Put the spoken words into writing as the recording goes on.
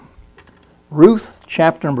Ruth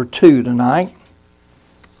chapter number 2 tonight.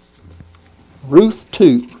 Ruth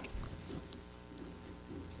 2.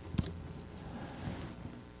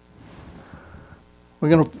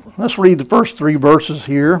 Let's read the first 3 verses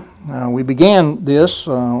here. We began this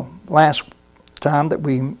last time that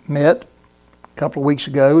we met a couple of weeks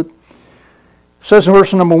ago. It says in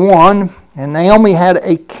verse number 1, and Naomi had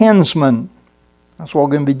a kinsman. That's what we're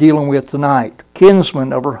going to be dealing with tonight.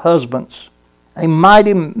 Kinsman of her husband's, a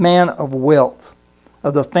mighty man of wealth,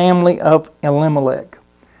 of the family of Elimelech.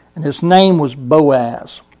 And his name was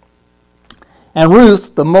Boaz. And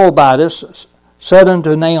Ruth the Moabitess said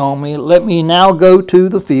unto Naomi, let me now go to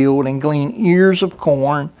the field and glean ears of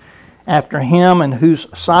corn after him in whose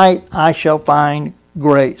sight I shall find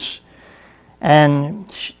grace. And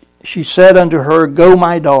she said unto her, go,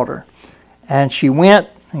 my daughter. And she went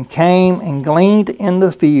and came and gleaned in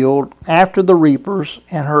the field after the reapers,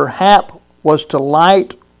 and her hap was to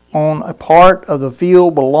light on a part of the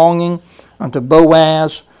field belonging unto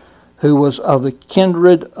Boaz, who was of the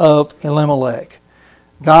kindred of Elimelech.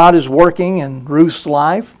 God is working in Ruth's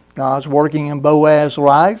life. God's working in Boaz's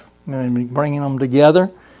life, and bringing them together.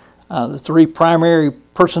 The 3 primary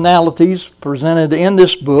personalities presented in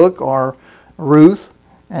this book are Ruth,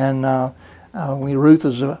 and Ruth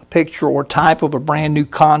is a picture or type of a brand new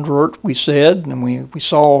convert, we said, and we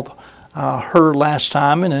saw her last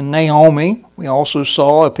time. And in Naomi, we also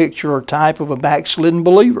saw a picture or type of a backslidden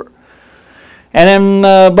believer. And in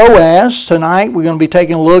Boaz, tonight, we're going to be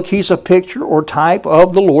taking a look. He's a picture or type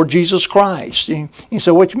of the Lord Jesus Christ. You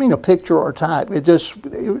say, what do you mean a picture or type? There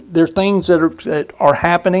are things that are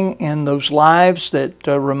happening in those lives that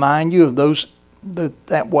remind you of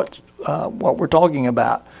what we're talking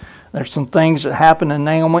about. There's some things that happened in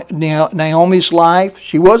Naomi's life.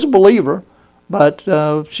 She was a believer, but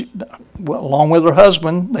along with her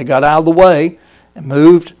husband, they got out of the way and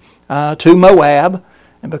moved to Moab.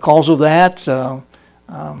 And because of that,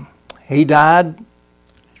 he died,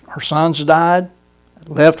 her sons died,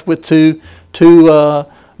 left with two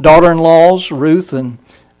daughter-in-laws, Ruth and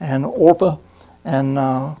Orpah. And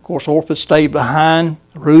of course, Orpah stayed behind.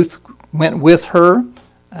 Ruth went with her,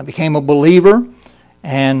 became a believer.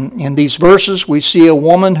 And in these verses, we see a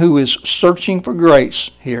woman who is searching for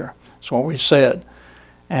grace here. That's what we said.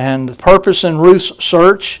 And the purpose in Ruth's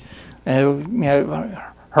search, her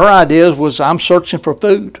idea was, I'm searching for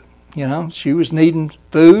food. She was needing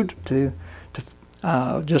food to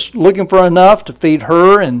just looking for enough to feed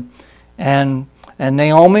her and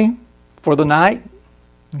Naomi for the night.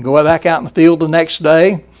 And go back out in the field the next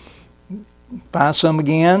day, find some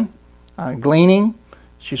again, gleaning.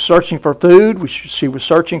 She's searching for food. She was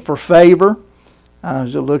searching for favor.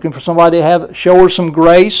 Looking for somebody to show her some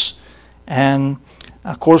grace. And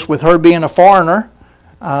of course, with her being a foreigner,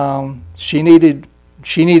 she needed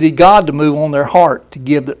God to move on their heart to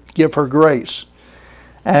give her grace.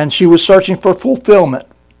 And she was searching for fulfillment.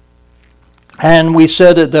 And we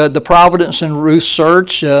said that the providence in Ruth's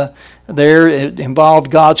search, it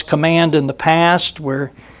involved God's command in the past,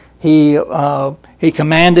 where He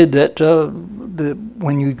commanded that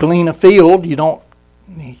when you glean a field,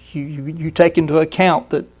 you take into account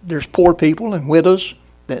that there's poor people and widows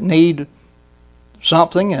that need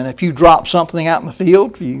something, and if you drop something out in the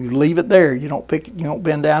field, you leave it there. You don't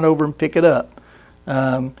bend down over and pick it up.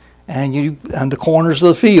 And the corners of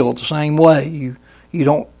the field the same way. You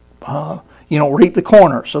don't reap the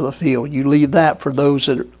corners of the field. You leave that for those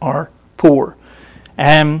that are poor.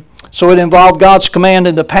 And so it involved God's command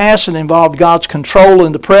in the past, and involved God's control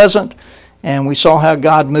in the present. And we saw how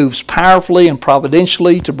God moves powerfully and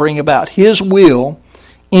providentially to bring about His will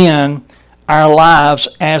in our lives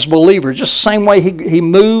as believers. Just the same way He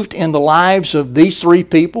moved in the lives of these 3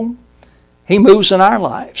 people, He moves in our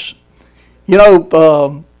lives.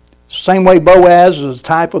 Same way Boaz is a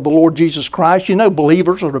type of the Lord Jesus Christ.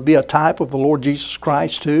 Believers are to be a type of the Lord Jesus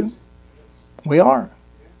Christ too. We are.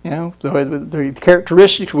 The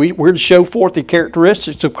characteristics, we're to show forth the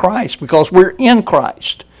characteristics of Christ because we're in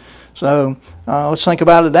Christ. So let's think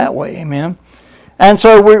about it that way. Amen. And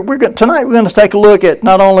so tonight we're going to take a look at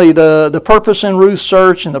not only the purpose in Ruth's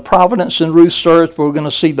search and the providence in Ruth's search, but we're going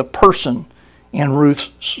to see the person in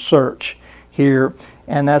Ruth's search here.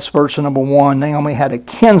 And that's verse number 1. Naomi had a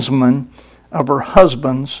kinsman of her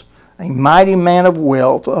husband's, a mighty man of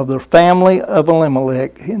wealth of the family of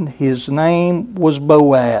Elimelech, and his name was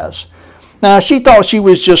Boaz. Now she thought she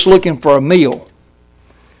was just looking for a meal,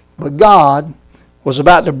 but God was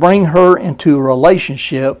about to bring her into a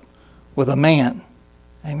relationship with a man.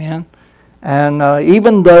 Amen. And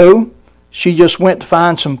even though she just went to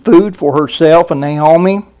find some food for herself and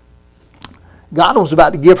Naomi, God was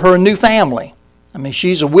about to give her a new family. I mean,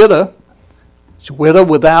 she's a widow, She's a widow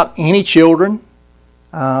without any children.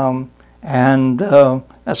 And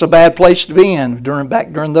that's a bad place to be in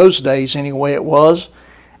back during those days anyway it was.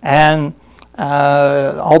 And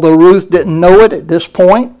although Ruth didn't know it at this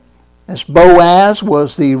point, as Boaz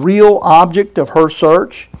was the real object of her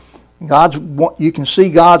search, you can see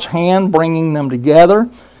God's hand bringing them together.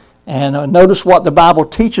 And notice what the Bible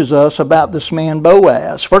teaches us about this man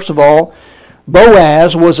Boaz. First of all,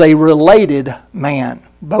 Boaz was a related man.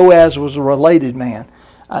 Boaz was a related man.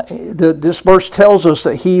 This verse tells us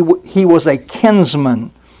that he was a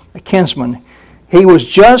kinsman. A kinsman. He was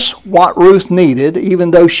just what Ruth needed,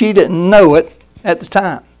 even though she didn't know it at the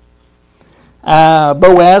time.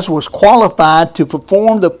 Boaz was qualified to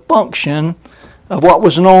perform the function of what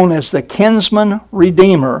was known as the kinsman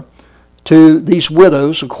redeemer to these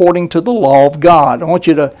widows according to the law of God. I want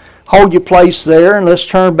you to hold your place there, and let's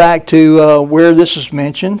turn back to where this is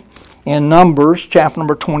mentioned in Numbers chapter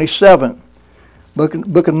number 27.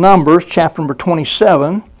 Book of Numbers chapter number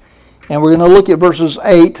 27, and we're going to look at verses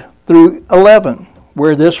 8 through 11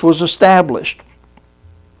 where this was established.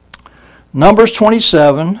 Numbers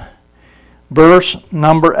 27, verse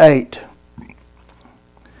number 8. It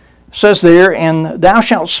says there, "And thou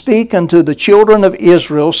shalt speak unto the children of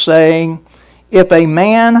Israel, saying, If a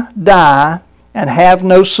man die and have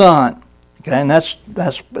no son," okay, and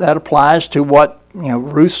that applies to what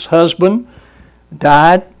Ruth's husband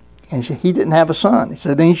died, and he didn't have a son. He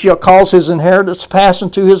said, "Then he shall cause his inheritance to pass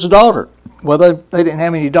unto his daughter." Well, they didn't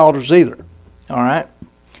have any daughters either. All right,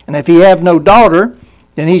 and if he have no daughter,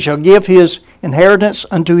 then he shall give his inheritance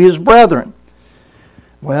unto his brethren.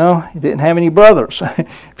 Well, he didn't have any brothers.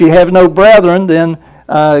 If you have no brethren, then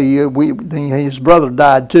his brother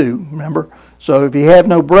died too, remember? So if you have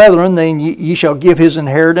no brethren, then ye shall give his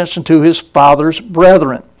inheritance unto his father's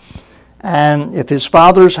brethren. And if his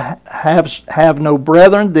fathers have no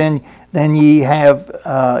brethren, then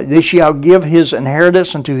they shall give his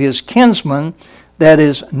inheritance unto his kinsman that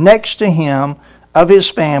is next to him of his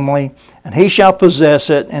family, and he shall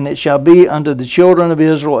possess it, and it shall be unto the children of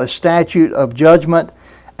Israel a statute of judgment,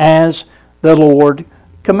 as the Lord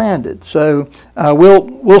commanded. So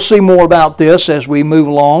we'll see more about this as we move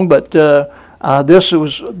along, but this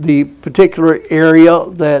was the particular area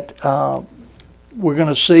that we're going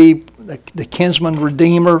to see the kinsman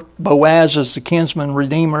redeemer. Boaz is the kinsman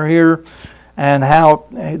redeemer here, and how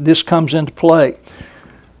this comes into play.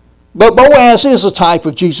 But Boaz is a type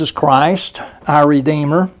of Jesus Christ, our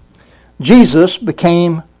Redeemer. Jesus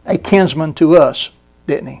became a kinsman to us,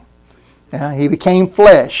 didn't he? He became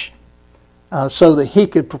flesh so that he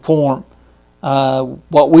could perform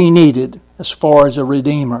what we needed as far as a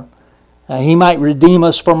Redeemer. He might redeem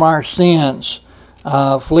us from our sins.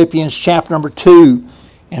 Philippians chapter number 2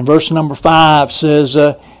 and verse number 5 says,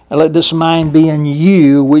 "Let this mind be in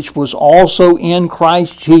you, which was also in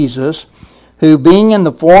Christ Jesus, who being in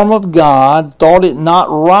the form of God, thought it not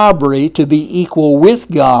robbery to be equal with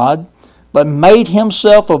God, but made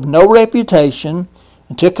himself of no reputation,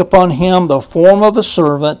 and took upon him the form of a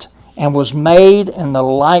servant, and was made in the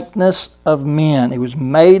likeness of men." He was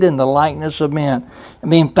made in the likeness of men.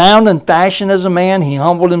 And being found in fashion as a man, he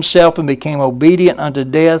humbled himself and became obedient unto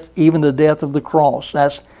death, even the death of the cross.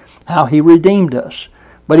 That's how he redeemed us.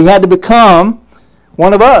 But he had to become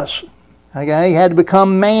one of us. Okay? He had to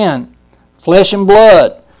become man, flesh and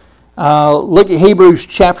blood. Look at Hebrews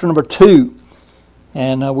chapter number 2.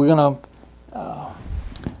 And we're going to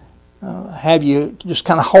have you just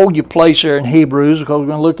kind of hold your place there in Hebrews, because we're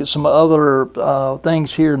going to look at some other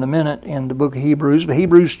things here in a minute in the book of Hebrews. But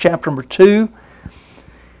Hebrews chapter number 2,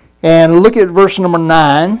 and look at verse number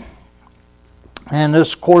 9. And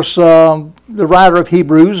this, of course, the writer of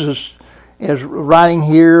Hebrews is writing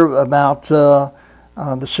here about the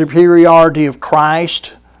superiority of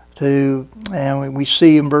Christ. And we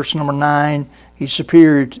see in verse number 9, he's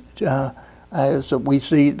superior as we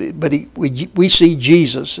see, but we see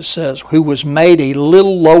Jesus, it says, who was made a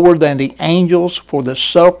little lower than the angels for the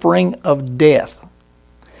suffering of death,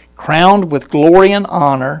 crowned with glory and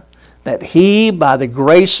honor, that he, by the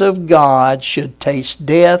grace of God, should taste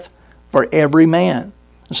death for every man.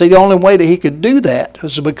 And see, the only way that he could do that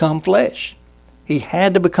was to become flesh. He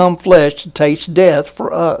had to become flesh to taste death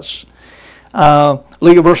for us.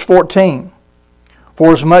 Look at verse 14.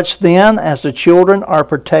 "For as much then as the children are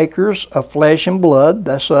partakers of flesh and blood,"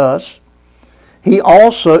 that's us, he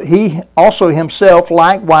also himself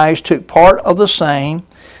likewise took part of the same,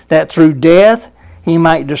 that through death he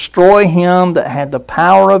might destroy him that had the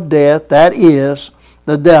power of death, that is,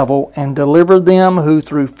 the devil, and deliver them who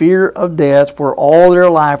through fear of death were all their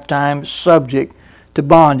lifetime subject to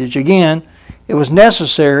bondage. Again, it was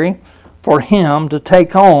necessary for him to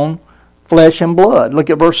take on flesh and blood. Look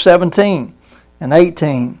at verse 17 and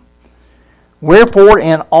 18. Wherefore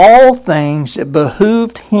in all things it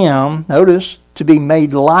behooved him, notice, to be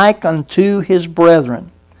made like unto his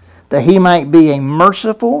brethren, that he might be a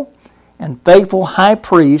merciful and faithful high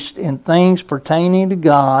priest in things pertaining to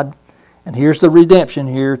God. And here's the redemption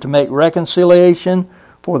here, to make reconciliation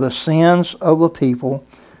for the sins of the people.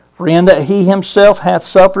 For in that he himself hath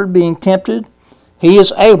suffered being tempted, he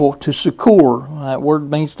is able to succor, that word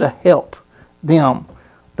means to help them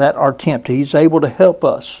that are tempted. He's able to help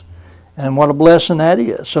us. And what a blessing that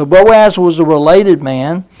is. So Boaz was a related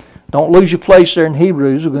man. Don't lose your place there in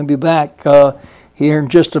Hebrews. We're going to be back here in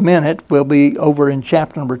just a minute. We'll be over in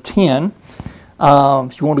chapter number 10.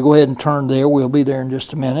 If you want to go ahead and turn there, we'll be there in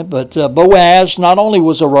just a minute. But Boaz not only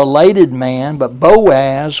was a related man, but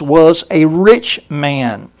Boaz was a rich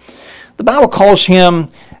man. The Bible calls him,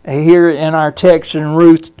 here in our text in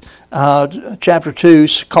Ruth chapter 2,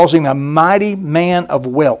 calls him a mighty man of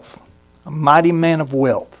wealth. A mighty man of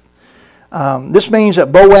wealth. This means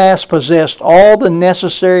that Boaz possessed all the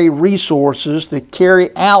necessary resources to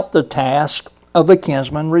carry out the task of a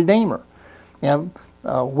kinsman redeemer.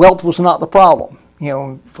 Wealth was not the problem. He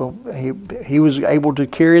was able to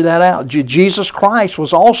carry that out. Jesus Christ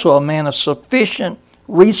was also a man of sufficient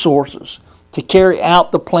resources to carry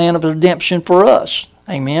out the plan of redemption for us.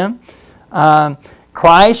 Amen.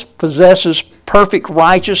 Christ possesses perfect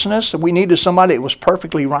righteousness. We needed somebody that was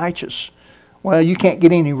perfectly righteous. Well, you can't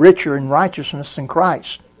get any richer in righteousness than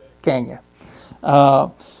Christ, can you?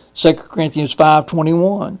 2 Corinthians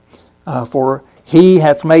 5:21, for he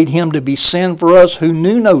hath made him to be sin for us who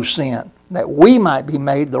knew no sin, that we might be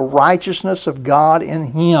made the righteousness of God in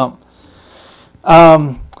him.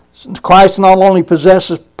 Christ not only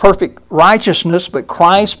possesses perfect righteousness, but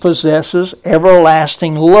Christ possesses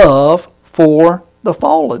everlasting love for the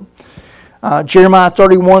fallen. Jeremiah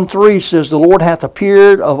 31:3 says, the Lord hath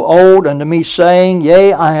appeared of old unto me, saying,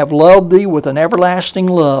 Yea, I have loved thee with an everlasting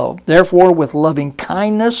love. Therefore with loving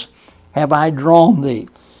kindness have I drawn thee.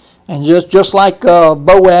 And just like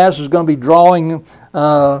Boaz is going to be drawing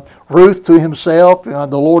Ruth to himself, the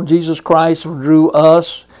Lord Jesus Christ drew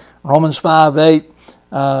us. Romans 5:8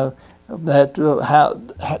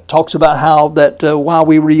 talks about how that while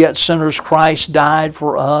we were yet sinners, Christ died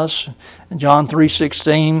for us. And John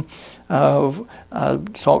 3:16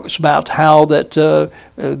 talks about how that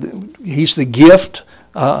he's the gift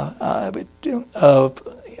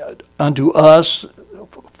unto us.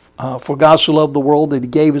 For God so loved the world that he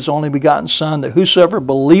gave his only begotten Son, that whosoever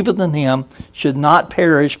believeth in him should not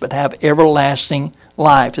perish but have everlasting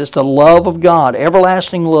life. It's the love of God,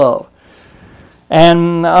 everlasting love.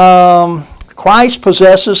 And Christ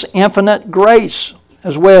possesses infinite grace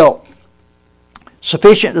as well,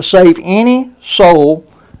 sufficient to save any soul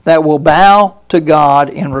that will bow to God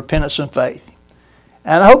in repentance and faith.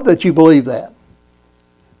 And I hope that you believe that.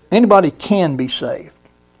 Anybody can be saved.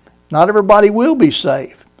 Not everybody will be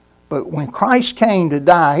saved. But when Christ came to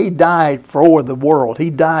die, he died for the world. He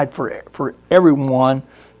died for everyone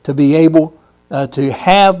to be able to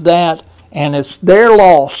have that. And it's their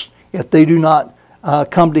loss if they do not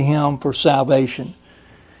come to him for salvation.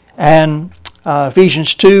 And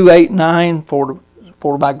Ephesians 2:8-9,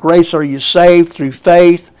 for by grace are you saved through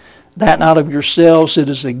faith, that not of yourselves, it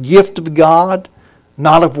is a gift of God,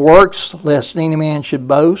 not of works, lest any man should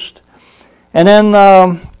boast. And then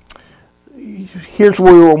here's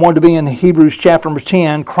where we want to be in Hebrews chapter number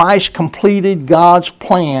 10. Christ completed God's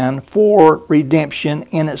plan for redemption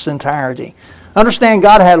in its entirety. Understand,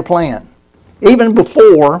 God had a plan. Even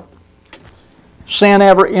before sin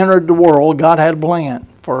ever entered the world, God had a plan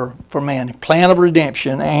for man, a plan of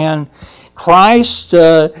redemption. And Christ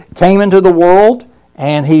came into the world,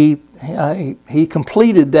 and he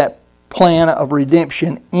completed that plan of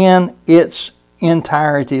redemption in its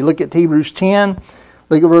entirety. Look at Hebrews 10.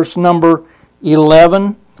 Look at verse number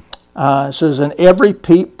 11. It says, and every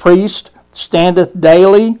priest standeth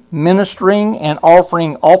daily ministering and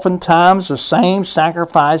offering oftentimes the same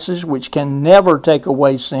sacrifices which can never take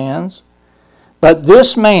away sins. But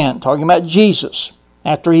this man, talking about Jesus,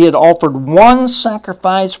 after he had offered one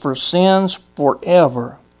sacrifice for sins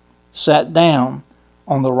forever, sat down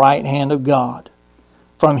on the right hand of God,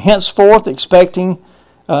 from henceforth expecting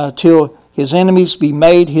till his enemies be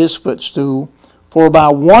made his footstool. For by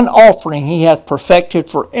one offering he hath perfected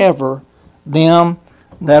forever them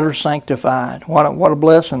that are sanctified. What a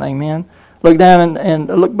blessing, amen. Look down and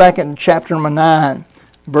look back at chapter number 9,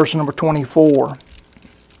 verse number 24.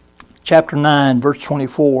 Chapter 9, verse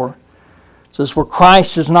 24. It says, for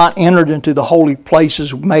Christ has not entered into the holy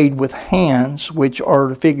places made with hands, which are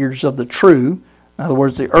the figures of the true. In other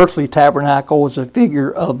words, the earthly tabernacle was a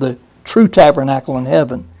figure of the true tabernacle in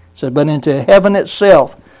heaven. It said, but into heaven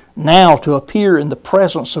itself, now to appear in the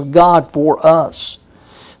presence of God for us.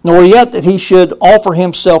 Nor yet that he should offer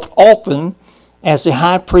himself often, as the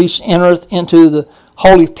high priest entereth into the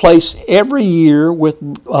holy place every year with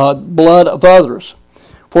blood of others.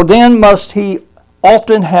 For then must he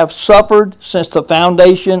often have suffered since the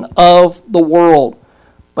foundation of the world.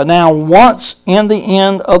 But now once in the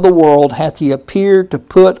end of the world hath he appeared to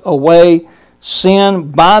put away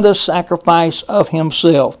sin by the sacrifice of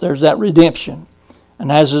himself. There's that redemption.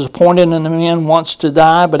 And as is appointed unto men once to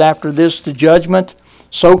die, but after this the judgment,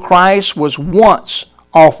 so Christ was once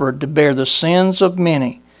offered to bear the sins of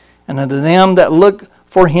many. And unto them that look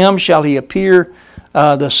for him shall he appear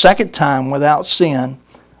the second time without sin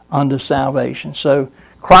unto salvation. So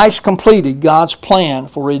Christ completed God's plan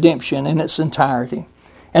for redemption in its entirety.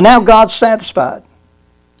 And now God's satisfied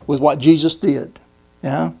with what Jesus did.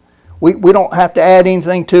 We don't have to add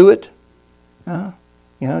anything to it.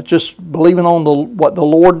 Just believing on what the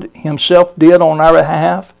Lord himself did on our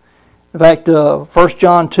behalf. In fact, 1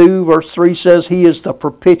 John 2 verse 3 says he is the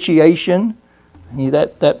propitiation.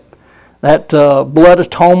 That blood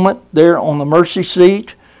atonement there on the mercy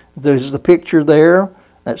seat. There's the picture there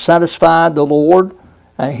that satisfied the Lord.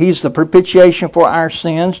 He's the propitiation for our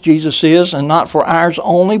sins, Jesus is, and not for ours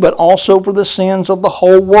only, but also for the sins of the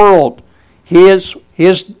whole world. His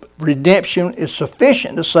redemption is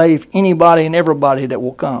sufficient to save anybody and everybody that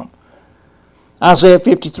will come. Isaiah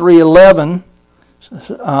 53:11,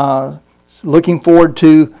 looking forward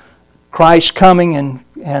to Christ coming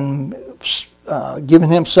and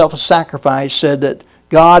giving himself a sacrifice, said that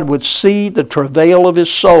God would see the travail of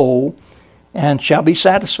his soul and shall be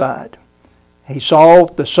satisfied. He saw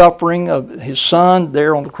the suffering of his Son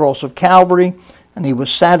there on the cross of Calvary, and he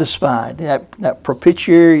was satisfied. That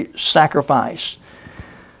propitiatory sacrifice.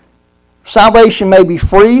 Salvation may be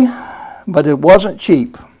free, but it wasn't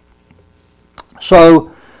cheap.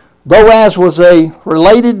 So Boaz was a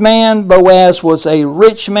related man. Boaz was a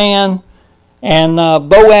rich man. And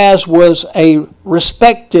Boaz was a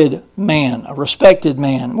respected man.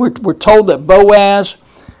 We're told that Boaz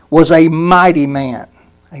was a mighty man.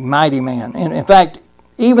 A mighty man. And in fact,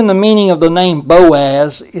 even the meaning of the name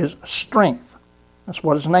Boaz is strength. That's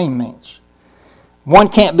what his name means. One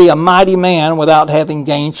can't be a mighty man without having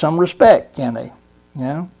gained some respect, can they?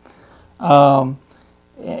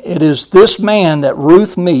 It is this man that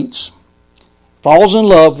Ruth meets, falls in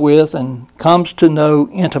love with, and comes to know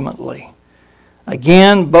intimately.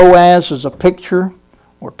 Again, Boaz is a picture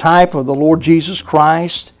or type of the Lord Jesus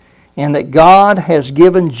Christ, and that God has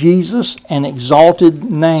given Jesus an exalted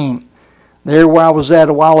name. There where I was at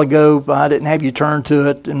a while ago, I didn't have you turn to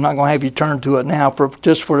it. I'm not going to have you turn to it now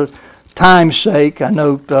just for time's sake. I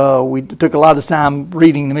know we took a lot of time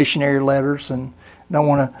reading the missionary letters and don't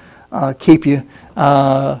want to keep you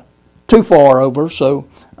too far over. So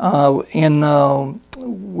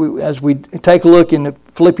as we take a look in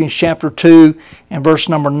Philippians chapter 2 and verse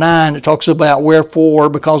number 9, it talks about wherefore,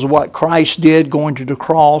 because of what Christ did, going to the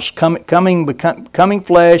cross, becoming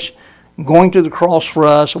flesh, going to the cross for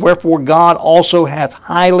us, wherefore God also hath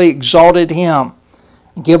highly exalted him,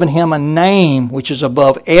 and given him a name which is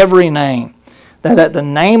above every name, that at the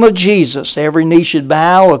name of Jesus every knee should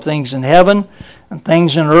bow, of things in heaven, and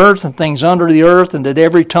things in earth, and things under the earth, and that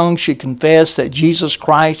every tongue should confess that Jesus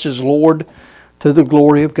Christ is Lord, to the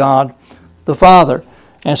glory of God the Father.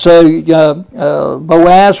 And so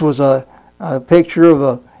Boaz was a picture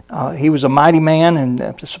of he was a mighty man, and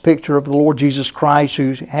it's a picture of the Lord Jesus Christ,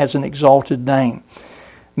 who has an exalted name.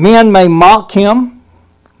 Men may mock him,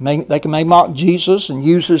 they may mock Jesus and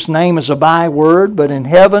use his name as a byword, but in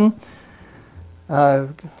heaven,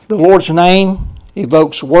 the Lord's name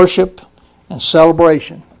evokes worship and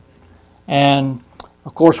celebration. And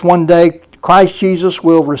of course, one day Christ Jesus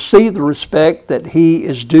will receive the respect that he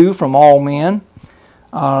is due from all men.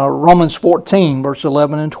 Romans 14, verse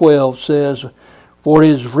 11 and 12 says, for it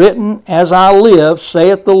is written, as I live,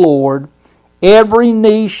 saith the Lord, every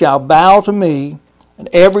knee shall bow to me, and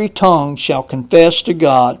every tongue shall confess to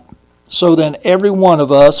God. So then every one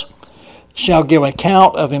of us shall give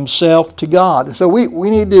account of himself to God. So we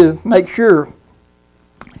need to make sure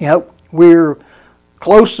we're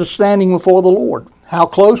close to standing before the Lord. How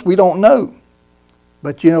close, we don't know.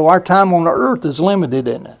 But our time on the earth is limited,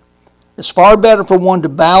 isn't it? It's far better for one to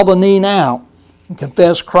bow the knee now and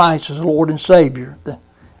confess Christ as Lord and Savior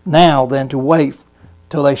now than to wait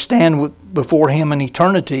till they stand before him in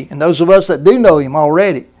eternity. And those of us that do know him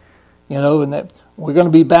already, and that we're going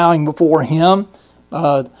to be bowing before him,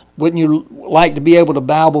 but wouldn't you like to be able to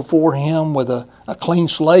bow before Him with a clean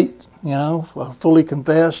slate, fully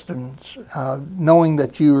confessed and knowing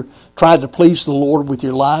that you tried to please the Lord with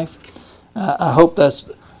your life? I hope that's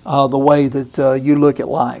the way that you look at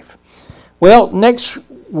life. Well, next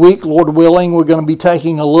week, Lord willing, we're going to be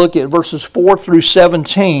taking a look at verses 4 through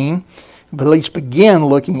 17, but at least begin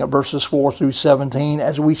looking at verses 4 through 17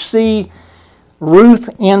 as we see Ruth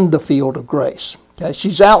in the field of grace. Okay,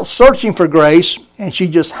 she's out searching for grace, and she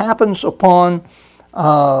just happens upon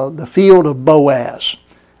the field of Boaz.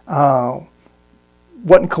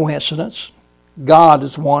 Wasn't coincidence. God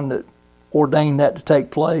is the one that ordained that to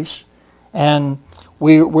take place. And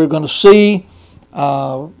we're going to see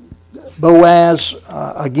Boaz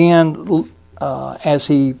again as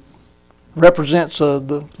he represents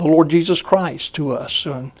the Lord Jesus Christ to us,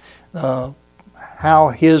 and how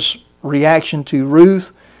his reaction to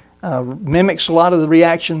Ruth mimics a lot of the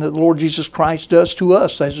reaction that the Lord Jesus Christ does to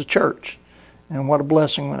us as a church. And what a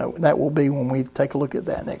blessing that will be when we take a look at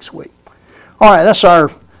that next week. All right, that's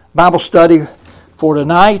our Bible study for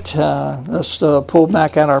tonight. Let's pull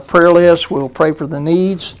back out our prayer list. We'll pray for the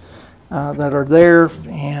needs that are there,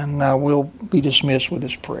 and we'll be dismissed with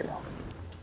this prayer.